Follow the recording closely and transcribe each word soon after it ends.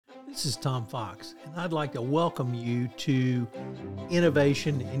This is Tom Fox, and I'd like to welcome you to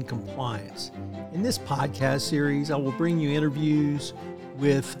Innovation in Compliance. In this podcast series, I will bring you interviews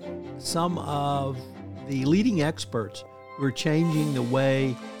with some of the leading experts who are changing the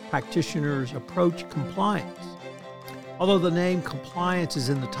way practitioners approach compliance. Although the name compliance is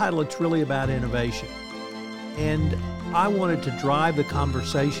in the title, it's really about innovation. And I wanted to drive the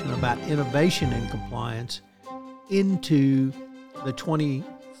conversation about innovation in compliance into the 2030s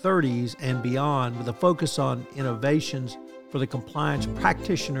and beyond, with a focus on innovations for the compliance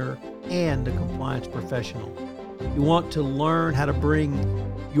practitioner and the compliance professional. You want to learn how to bring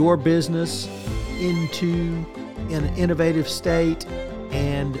your business into an innovative state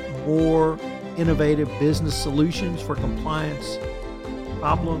and more innovative business solutions for compliance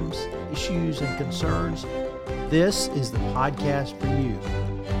problems, issues, and concerns. This is the podcast for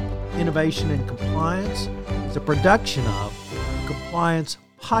you. Innovation in Compliance is a production of Compliance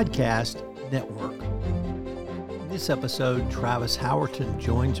Podcast Network. In this episode, Travis Howerton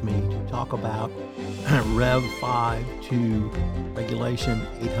joins me to talk about Rev 5 to Regulation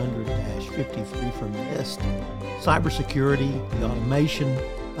 800-53 from NIST, cybersecurity, the automation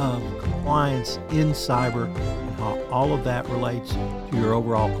of compliance in cyber, and how all of that relates to your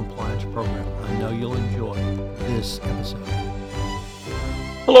overall compliance program. I know you'll enjoy this episode.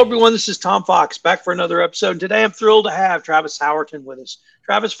 Hello, everyone. This is Tom Fox, back for another episode. Today, I'm thrilled to have Travis Howerton with us.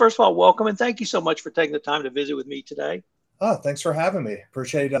 Travis, first of all, welcome, and thank you so much for taking the time to visit with me today. Oh, thanks for having me.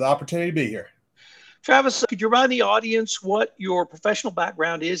 Appreciate the opportunity to be here. Travis, could you remind the audience what your professional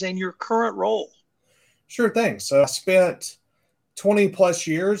background is and your current role? Sure thing. So I spent 20 plus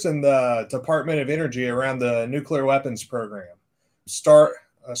years in the Department of Energy around the nuclear weapons program.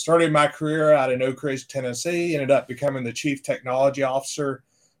 Started my career out in Oak Ridge, Tennessee, ended up becoming the Chief Technology Officer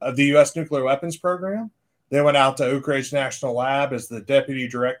of the U.S. Nuclear Weapons Program. Then went out to Oak Ridge National Lab as the Deputy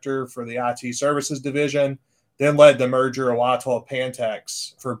Director for the IT Services Division, then led the merger of Y-12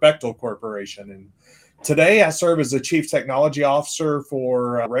 Pantex for Bechtel Corporation. And today I serve as the Chief Technology Officer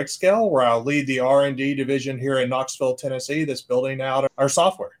for RegScale, where I'll lead the R&D division here in Knoxville, Tennessee, that's building out our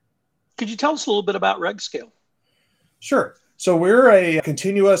software. Could you tell us a little bit about RegScale? Sure. So we're a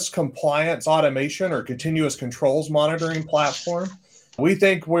continuous compliance automation or continuous controls monitoring platform. We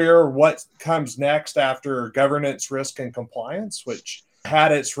think we're what comes next after governance, risk, and compliance, which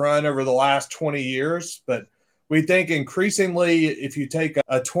had its run over the last 20 years. But we think increasingly, if you take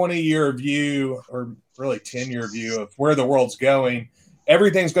a 20-year view or really 10-year view of where the world's going,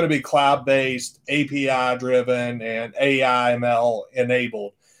 everything's going to be cloud-based, API-driven, and AI, ML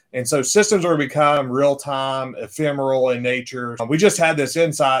enabled. And so systems are become real-time, ephemeral in nature. We just had this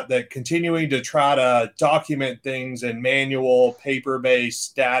insight that continuing to try to document things in manual, paper-based,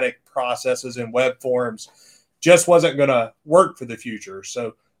 static processes in web forms just wasn't going to work for the future.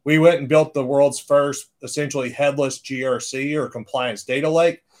 So we went and built the world's first essentially headless GRC or compliance data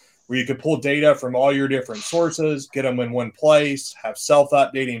lake, where you could pull data from all your different sources, get them in one place, have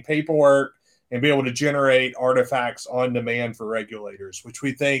self-updating paperwork, and be able to generate artifacts on demand for regulators, which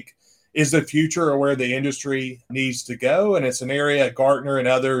we think is the future of where the industry needs to go. And it's an area Gartner and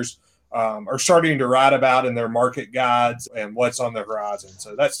others are starting to write about in their market guides and what's on the horizon.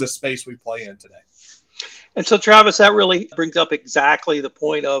 So that's the space we play in today. And so, Travis, that really brings up exactly the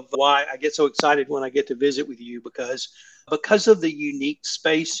point of why I get so excited when I get to visit with you, because of the unique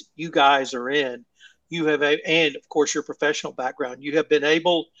space you guys are in. You have, and of course, your professional background, you have been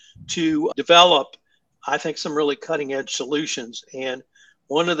able to develop, I think, some really cutting edge solutions. And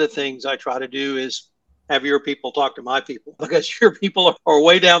one of the things I try to do is have your people talk to my people, because your people are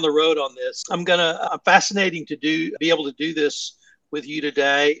way down the road on this. I'm fascinating to be able to do this with you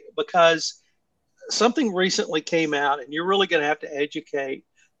today, because something recently came out, and you're really going to have to educate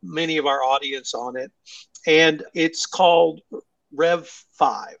many of our audience on it. And it's called Rev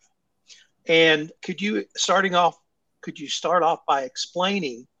 5. And could you start off by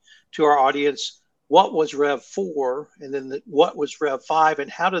explaining to our audience what was Rev 4 and then what was Rev 5, and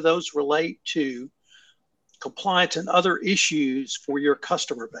how do those relate to compliance and other issues for your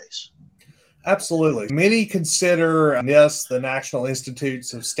customer base? Absolutely. Many consider NIST, the National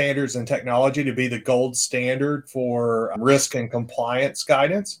Institutes of Standards and Technology, to be the gold standard for risk and compliance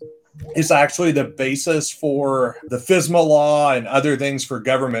guidance. It's actually the basis for the FSMA law and other things for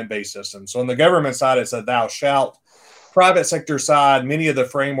government-based systems. So on the government side, it's a thou shalt. Private sector side, many of the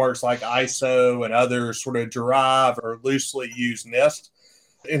frameworks like ISO and others sort of derive or loosely use NIST.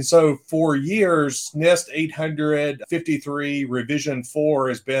 And so for years, NIST 853 Revision 4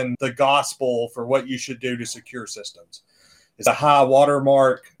 has been the gospel for what you should do to secure systems. It's a high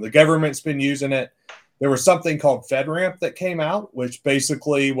watermark. The government's been using it. there was something called FedRAMP that came out, which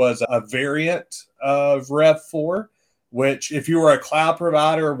basically was a variant of Rev 4, which if you were a cloud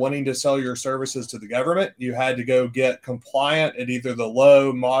provider wanting to sell your services to the government, you had to go get compliant at either the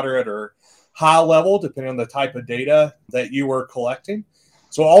low, moderate, or high level, depending on the type of data that you were collecting.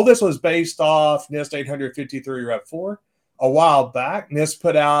 So all this was based off NIST 853 Rev 4. A while back, NIST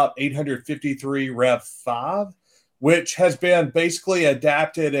put out 853 Rev 5, which has been basically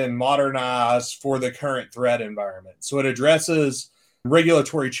adapted and modernized for the current threat environment. So it addresses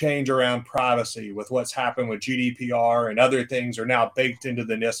regulatory change around privacy with what's happened with GDPR, and other things are now baked into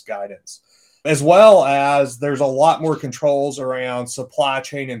the NIST guidance, as well as there's a lot more controls around supply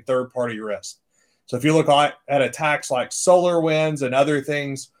chain and third-party risk. So if you look at attacks like SolarWinds and other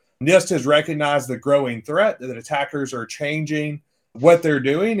things, NIST has recognized the growing threat that attackers are changing what they're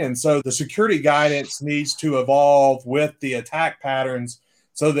doing. And so the security guidance needs to evolve with the attack patterns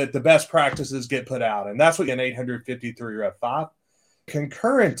so that the best practices get put out. And that's what in 853 Rev 5.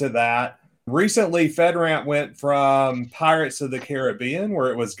 Concurrent to that, recently FedRAMP went from Pirates of the Caribbean,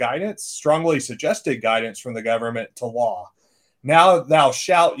 where it was guidance, strongly suggested guidance from the government, to law. Now thou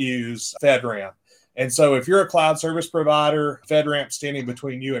shalt use FedRAMP. And so if you're a cloud service provider, FedRAMP standing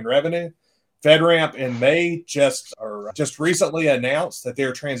between you and revenue. FedRAMP in May just recently announced that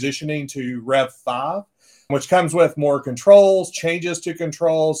they're transitioning to Rev 5, which comes with more controls, changes to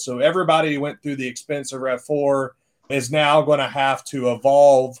controls. So everybody who went through the expense of Rev 4 is now going to have to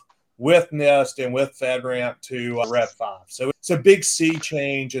evolve with NIST and with FedRAMP to Rev 5. So it's a big sea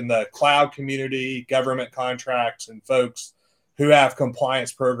change in the cloud community, government contracts, and folks who have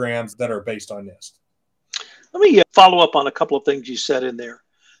compliance programs that are based on NIST. Let me follow up on a couple of things you said in there.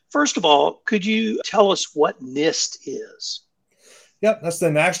 First of all, could you tell us what NIST is? Yep, that's the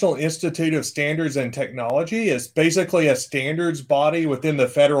National Institute of Standards and Technology. It's basically a standards body within the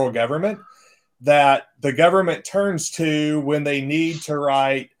federal government that the government turns to when they need to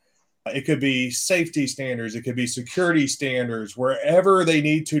write. It could be safety standards, it could be security standards, wherever they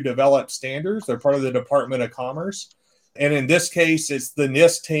need to develop standards. They're part of the Department of Commerce. And in this case, it's the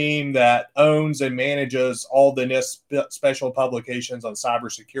NIST team that owns and manages all the NIST special publications on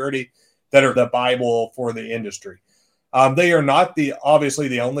cybersecurity that are the Bible for the industry. They are not obviously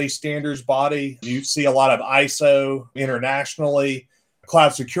the only standards body. You see a lot of ISO internationally.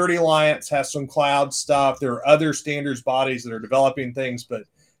 Cloud Security Alliance has some cloud stuff. There are other standards bodies that are developing things, but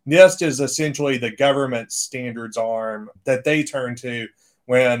NIST is essentially the government standards arm that they turn to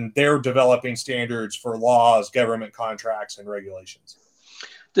when they're developing standards for laws, government contracts, and regulations.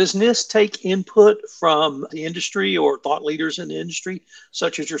 Does NIST take input from the industry or thought leaders in the industry,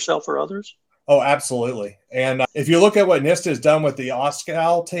 such as yourself or others? Oh, absolutely. And if you look at what NIST has done with the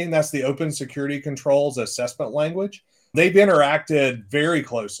OSCAL team, that's the Open Security Controls Assessment Language. They've interacted very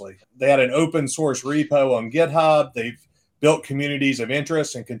closely. They had an open source repo on GitHub. They've built communities of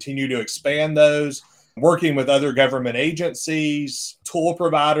interest and continue to expand those, working with other government agencies, tool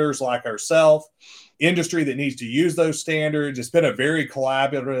providers like ourselves, industry that needs to use those standards. It's been a very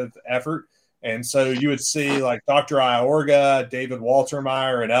collaborative effort. And so you would see like Dr. Iorga, David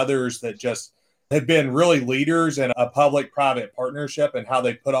Waltermeyer, and others that just have been really leaders in a public-private partnership and how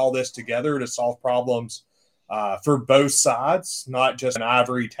they put all this together to solve problems for both sides, not just an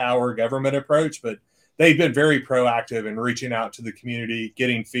ivory tower government approach, but they've been very proactive in reaching out to the community,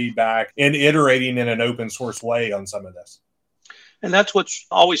 getting feedback, and iterating in an open source way on some of this. And that's what's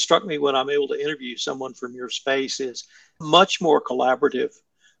always struck me when I'm able to interview someone from your space is much more collaborative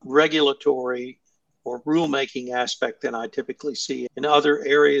regulatory or rulemaking aspect than I typically see in other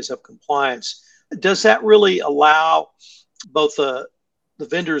areas of compliance. Does that really allow both the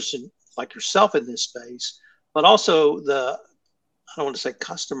vendors like yourself in this space, but also I don't want to say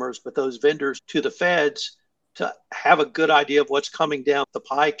customers, but those vendors to the feds to have a good idea of what's coming down the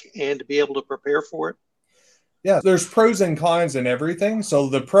pike and to be able to prepare for it? Yeah, there's pros and cons in everything. So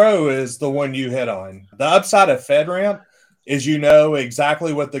the pro is the one you hit on. The upside of FedRAMP is you know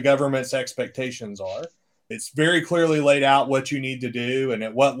exactly what the government's expectations are. It's very clearly laid out what you need to do and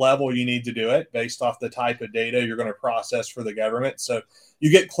at what level you need to do it based off the type of data you're going to process for the government. So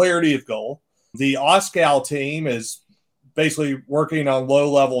you get clarity of goal. The OSCAL team is basically working on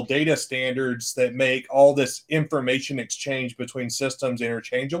low-level data standards that make all this information exchange between systems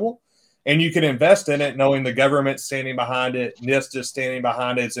interchangeable. And you can invest in it knowing the government's standing behind it, NIST is standing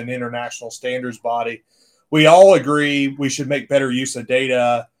behind it as an international standards body. We all agree we should make better use of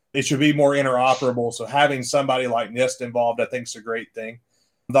data. It should be more interoperable. So having somebody like NIST involved, I think, is a great thing.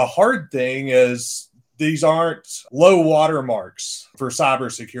 The hard thing is these aren't low watermarks for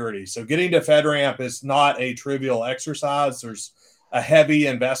cybersecurity. So getting to FedRAMP is not a trivial exercise. There's a heavy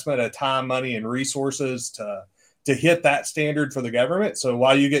investment of time, money, and resources to hit that standard for the government. So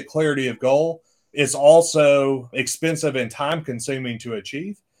while you get clarity of goal, it's also expensive and time consuming to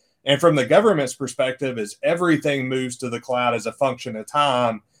achieve. And from the government's perspective, as everything moves to the cloud as a function of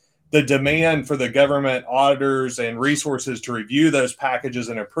time, the demand for the government auditors and resources to review those packages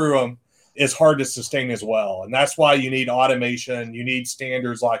and approve them is hard to sustain as well. And that's why you need automation, you need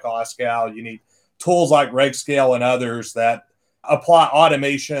standards like OSCAL, you need tools like RegScale and others that apply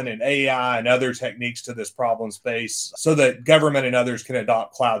automation and AI and other techniques to this problem space so that government and others can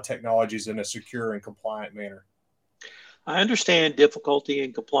adopt cloud technologies in a secure and compliant manner. I understand difficulty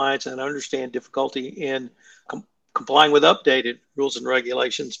in compliance and I understand difficulty in complying with updated rules and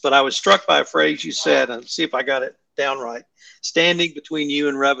regulations, but I was struck by a phrase you said, and see if I got it down right, standing between you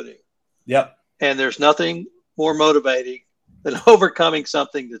and revenue. Yep. And there's nothing more motivating than overcoming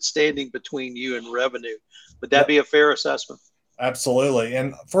something that's standing between you and revenue. Would that be a fair assessment? Absolutely.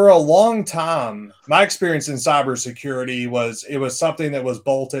 And for a long time, my experience in cybersecurity was it was something that was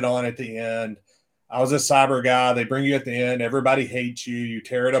bolted on at the end. I was a cyber guy. They bring you at the end. Everybody hates you. You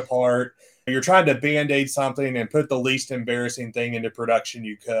tear it apart. You're trying to Band-Aid something and put the least embarrassing thing into production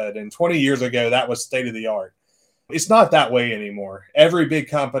you could. And 20 years ago, that was state of the art. It's not that way anymore. Every big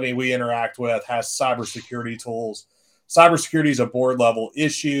company we interact with has cybersecurity tools. Cybersecurity is a board level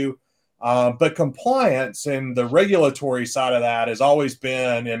issue. But compliance and the regulatory side of that has always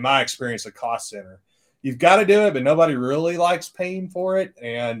been, in my experience, a cost center. You've got to do it, but nobody really likes paying for it.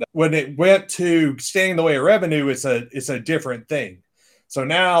 And when it went to staying the way of revenue, it's a different thing. So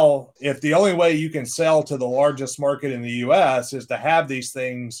now, if the only way you can sell to the largest market in the U.S. is to have these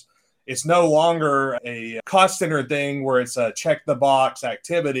things, it's no longer a cost center thing where it's a check the box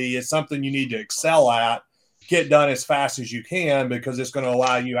activity. It's something you need to excel at, get done as fast as you can, because it's going to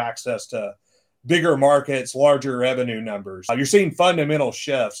allow you access to bigger markets, larger revenue numbers. You're seeing fundamental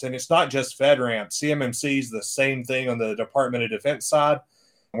shifts, and it's not just FedRAMP. CMMC is the same thing on the Department of Defense side,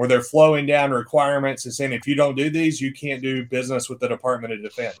 where they're flowing down requirements and saying, if you don't do these, you can't do business with the Department of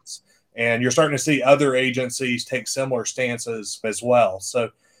Defense. And you're starting to see other agencies take similar stances as well. So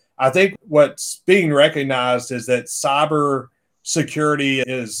I think what's being recognized is that cyber security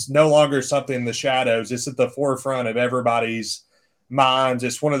is no longer something in the shadows. It's at the forefront of everybody's minds.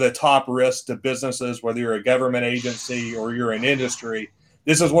 It's one of the top risks to businesses, whether you're a government agency or you're in industry.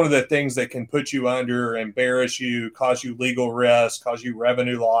 This is one of the things that can put you under, embarrass you, cause you legal risk, cause you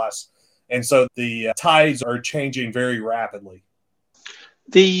revenue loss. And so the tides are changing very rapidly.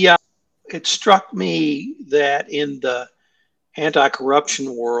 It struck me that in the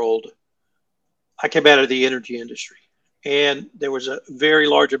anti-corruption world, I came out of the energy industry, and there was a very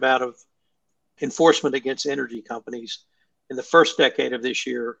large amount of enforcement against energy companies in the first decade of this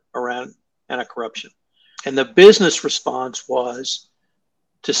year around anti-corruption. And the business response was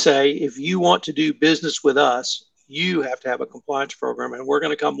to say, if you want to do business with us, you have to have a compliance program, and we're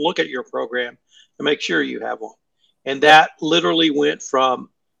going to come look at your program to make sure you have one. And that literally went from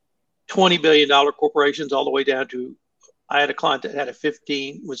 $20 billion corporations all the way down to, I had a client that had a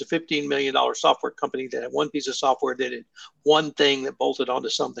 $15 million software company that had one piece of software that did one thing that bolted onto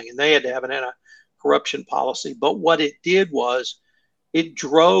something, and they had to have an anti-corruption policy. But what it did was it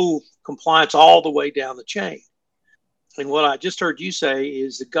drove compliance all the way down the chain. And what I just heard you say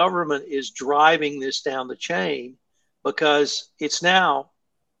is the government is driving this down the chain because it's now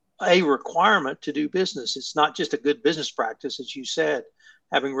a requirement to do business. It's not just a good business practice, as you said,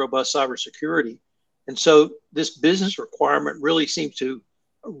 having robust cybersecurity. And so this business requirement really seems to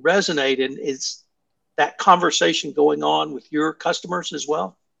resonate. And is that conversation going on with your customers as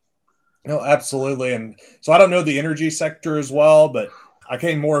well? No, absolutely. And so I don't know the energy sector as well, but I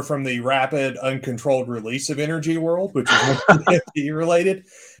came more from the rapid, uncontrolled release of energy world, which is NFT related,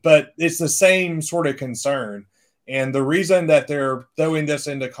 but it's the same sort of concern. And the reason that they're throwing this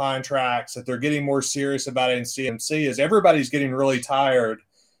into contracts, that they're getting more serious about it in CMC, is everybody's getting really tired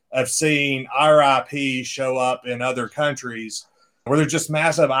of seeing our IP show up in other countries where there's just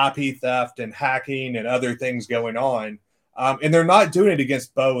massive IP theft and hacking and other things going on. And they're not doing it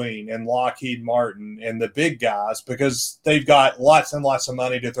against Boeing and Lockheed Martin and the big guys because they've got lots and lots of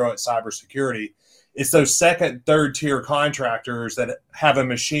money to throw at cybersecurity. It's those second, third tier contractors that have a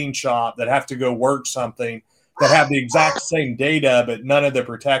machine shop that have to go work something that have the exact same data, but none of the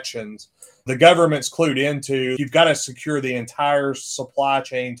protections. The government's clued into, you've got to secure the entire supply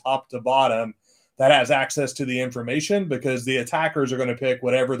chain top to bottom that has access to the information, because the attackers are going to pick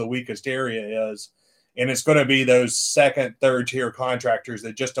whatever the weakest area is. And it's going to be those second, third tier contractors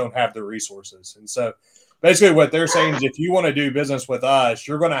that just don't have the resources. And so basically what they're saying is, if you want to do business with us,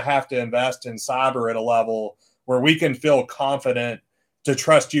 you're going to have to invest in cyber at a level where we can feel confident to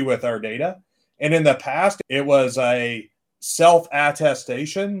trust you with our data. And in the past, it was a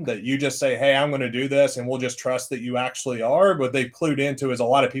self-attestation that you just say, hey, I'm going to do this, and we'll just trust that you actually are. But they've clued into is a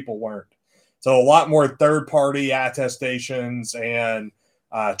lot of people weren't. So a lot more third-party attestations and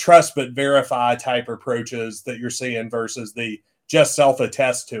trust but verify type approaches that you're seeing versus the just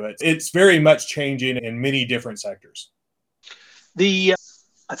self-attest to it. It's very much changing in many different sectors.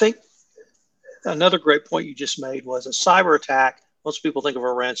 I think another great point you just made was a cyber attack. Most people think of a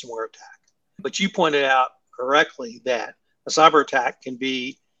ransomware attack, but you pointed out correctly that a cyber attack can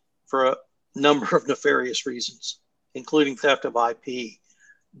be for a number of nefarious reasons, including theft of IP.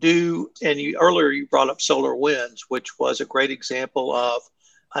 Earlier you brought up SolarWinds, which was a great example of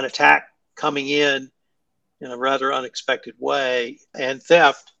an attack coming in a rather unexpected way and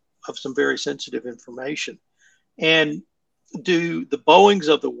theft of some very sensitive information. And do the Boeings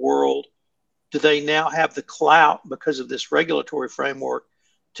of the world, do they now have the clout because of this regulatory framework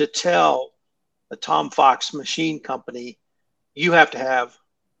to tell the Tom Fox machine company, you have to have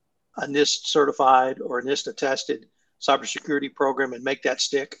a NIST certified or a NIST attested cybersecurity program and make that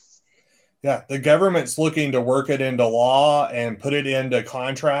stick? Yeah, the government's looking to work it into law and put it into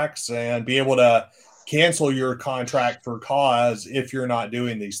contracts and be able to cancel your contract for cause if you're not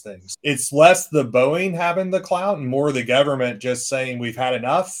doing these things. It's less the Boeing having the clout and more the government just saying we've had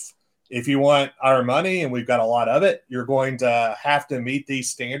enough. If you want our money, and we've got a lot of it, you're going to have to meet these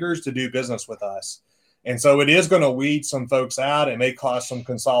standards to do business with us. And so it is going to weed some folks out. It may cause some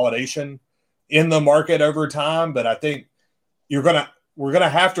consolidation in the market over time, but I think we're going to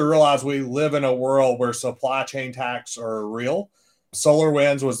have to realize we live in a world where supply chain attacks are real.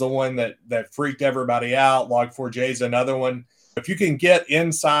 SolarWinds was the one that freaked everybody out. Log4j is another one. If you can get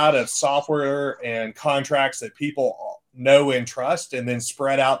inside of software and contracts that people know and trust and then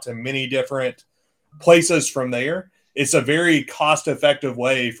spread out to many different places from there, it's a very cost-effective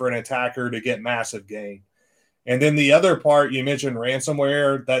way for an attacker to get massive gain. And then the other part, you mentioned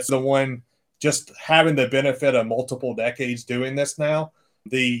ransomware. That's the one just having the benefit of multiple decades doing this now.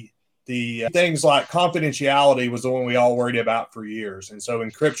 The things like confidentiality was the one we all worried about for years. And so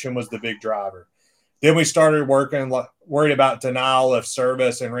encryption was the big driver. Then we started worried about denial of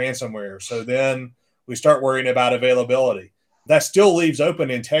service and ransomware. So then we start worrying about availability. That still leaves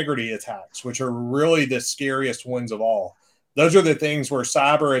open integrity attacks, which are really the scariest ones of all. Those are the things where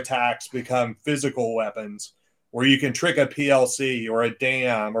cyber attacks become physical weapons, where you can trick a PLC or a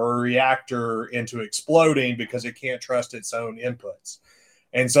dam or a reactor into exploding because it can't trust its own inputs.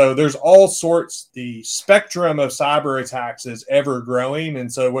 And so there's all sorts, the spectrum of cyber attacks is ever growing.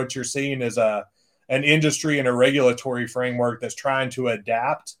 And so what you're seeing is an industry and a regulatory framework that's trying to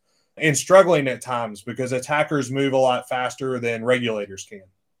adapt and struggling at times because attackers move a lot faster than regulators can.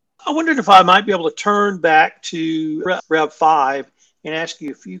 I wondered if I might be able to turn back to Rev 5 and ask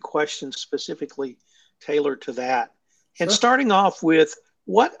you a few questions specifically tailored to that. And Sure. Starting off with,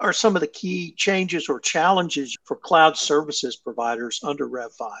 what are some of the key changes or challenges for cloud services providers under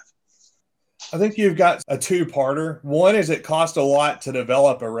Rev 5? I think you've got a two-parter. One is it costs a lot to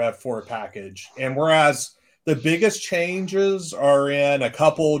develop a Rev 4 package. And whereas the biggest changes are in a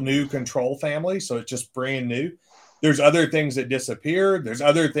couple new control families, so it's just brand new, there's other things that disappeared. There's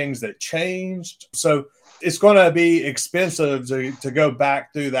other things that changed. So it's going to be expensive to go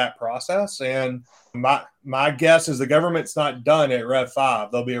back through that process. And my guess is the government's not done at Rev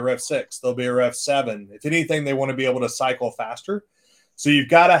 5. There'll be a Rev 6. There'll be a Rev 7. If anything, they want to be able to cycle faster. So you've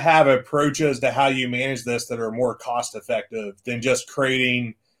got to have approaches to how you manage this that are more cost effective than just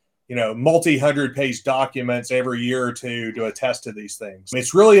creating, multi-100-page documents every year or two to attest to these things.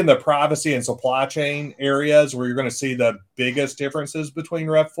 It's really in the privacy and supply chain areas where you're going to see the biggest differences between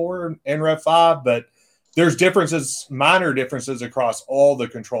Rev 4 and Rev 5, but there's minor differences across all the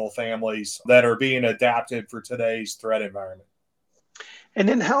control families that are being adapted for today's threat environment. And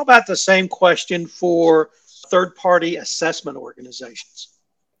then how about the same question for third-party assessment organizations?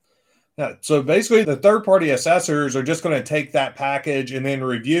 Yeah, so basically the third-party assessors are just going to take that package and then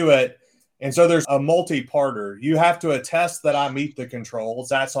review it. And so there's a multi-parter. You have to attest that I meet the controls.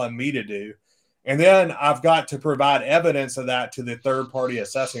 That's on me to do. And then I've got to provide evidence of that to the third-party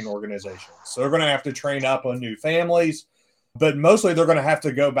assessing organizations. So they're going to have to train up on new families, but mostly they're going to have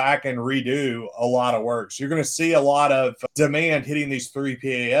to go back and redo a lot of work. So you're going to see a lot of demand hitting these 3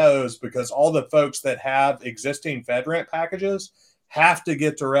 PAOs because all the folks that have existing FedRAMP packages have to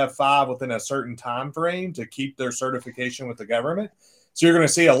get to Rev 5 within a certain time frame to keep their certification with the government. So you're going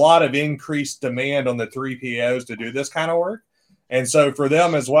to see a lot of increased demand on the 3 PAOs to do this kind of work. And so for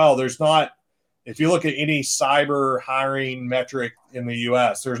them as well, there's not If you look at any cyber hiring metric in the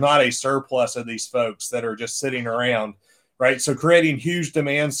US, there's not a surplus of these folks that are just sitting around, right? So creating huge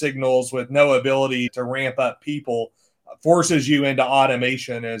demand signals with no ability to ramp up people forces you into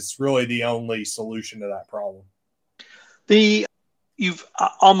automation is really the only solution to that problem. You've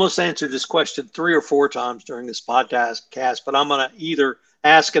almost answered this question 3 or 4 times during this podcast, but I'm going to either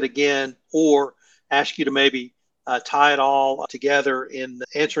ask it again or ask you to maybe tie it all together in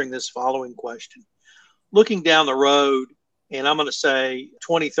answering this following question. Looking down the road, and I'm going to say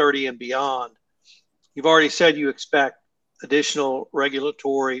 2030 and beyond, you've already said you expect additional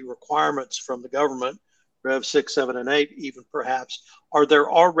regulatory requirements from the government, Rev 6, 7, and 8, even perhaps. Are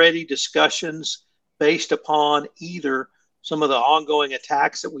there already discussions based upon either some of the ongoing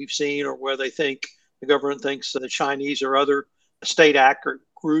attacks that we've seen, or where the government thinks the Chinese or other state actor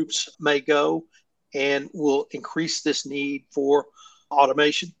groups may go and will increase this need for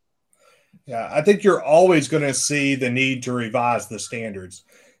automation? Yeah, I think you're always going to see the need to revise the standards.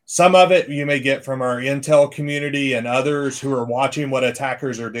 Some of it you may get from our intel community and others who are watching what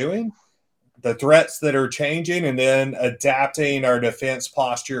attackers are doing, the threats that are changing, and then adapting our defense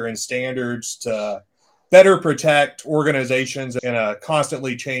posture and standards to better protect organizations in a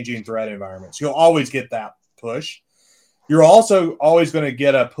constantly changing threat environment. So you'll always get that push. You're also always going to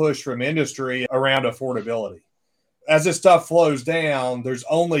get a push from industry around affordability. As this stuff flows down, there's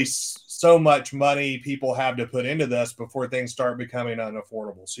only so much money people have to put into this before things start becoming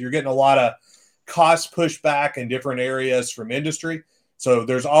unaffordable. So you're getting a lot of cost pushback in different areas from industry. So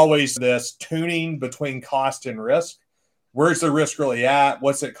there's always this tuning between cost and risk. Where's the risk really at?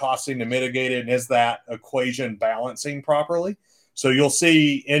 What's it costing to mitigate it? And is that equation balancing properly? So you'll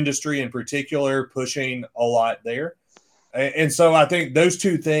see industry in particular pushing a lot there. And so I think those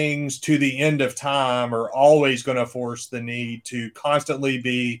two things to the end of time are always going to force the need to constantly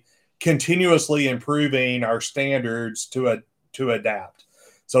be continuously improving our standards to adapt.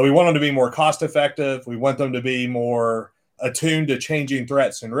 So we want them to be more cost effective. We want them to be more attuned to changing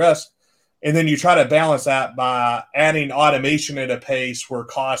threats and risk. And then you try to balance that by adding automation at a pace where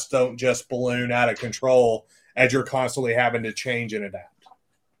costs don't just balloon out of control as you're constantly having to change and adapt.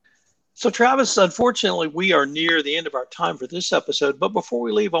 So, Travis, unfortunately, we are near the end of our time for this episode. But before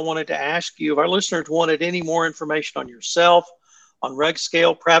we leave, I wanted to ask you if our listeners wanted any more information on yourself, on Reg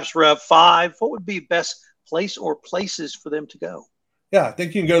Scale, perhaps Rev 5, what would be the best place or places for them to go? Yeah, I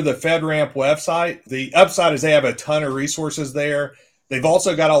think you can go to the FedRAMP website. The upside is they have a ton of resources there. They've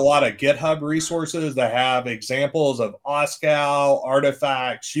also got a lot of GitHub resources that have examples of OSCAL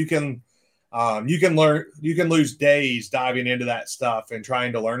artifacts. You can learn. You can lose days diving into that stuff and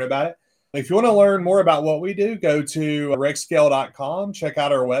trying to learn about it. If you want to learn more about what we do, go to regscale.com. Check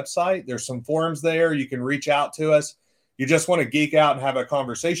out our website. There's some forums there. You can reach out to us. You just want to geek out and have a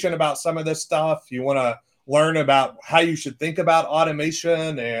conversation about some of this stuff. You want to learn about how you should think about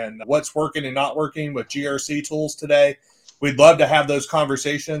automation and what's working and not working with GRC tools today. We'd love to have those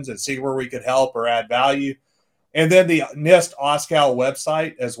conversations and see where we could help or add value. And then the NIST OSCAL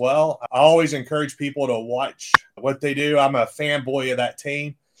website as well. I always encourage people to watch what they do. I'm a fanboy of that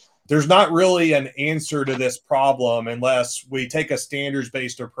team. There's not really an answer to this problem unless we take a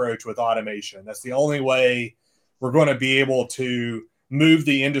standards-based approach with automation. That's the only way we're going to be able to move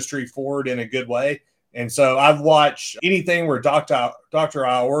the industry forward in a good way. And so I've watched anything where Dr.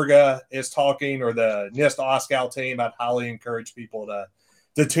 Iorga is talking or the NIST OSCAL team. I'd highly encourage people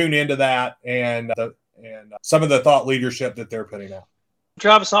to tune into that and some of the thought leadership that they're putting out.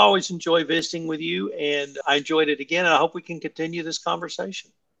 Travis, I always enjoy visiting with you, and I enjoyed it again, and I hope we can continue this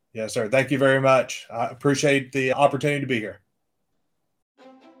conversation. Yes, sir. Thank you very much. I appreciate the opportunity to be here.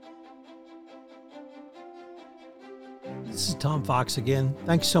 This is Tom Fox again.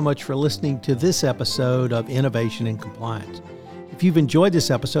 Thanks so much for listening to this episode of Innovation in Compliance. If you've enjoyed this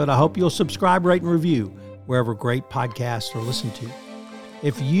episode, I hope you'll subscribe, rate, and review wherever great podcasts are listened to.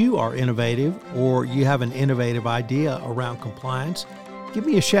 If you are innovative or you have an innovative idea around compliance, give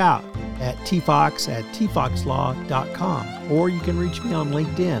me a shout at tfox@tfoxlaw.com, or you can reach me on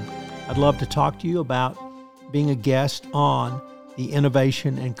LinkedIn. I'd love to talk to you about being a guest on the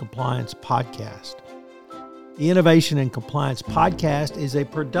Innovation and Compliance podcast. The Innovation and Compliance podcast is a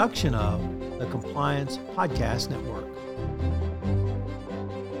production of the Compliance Podcast Network.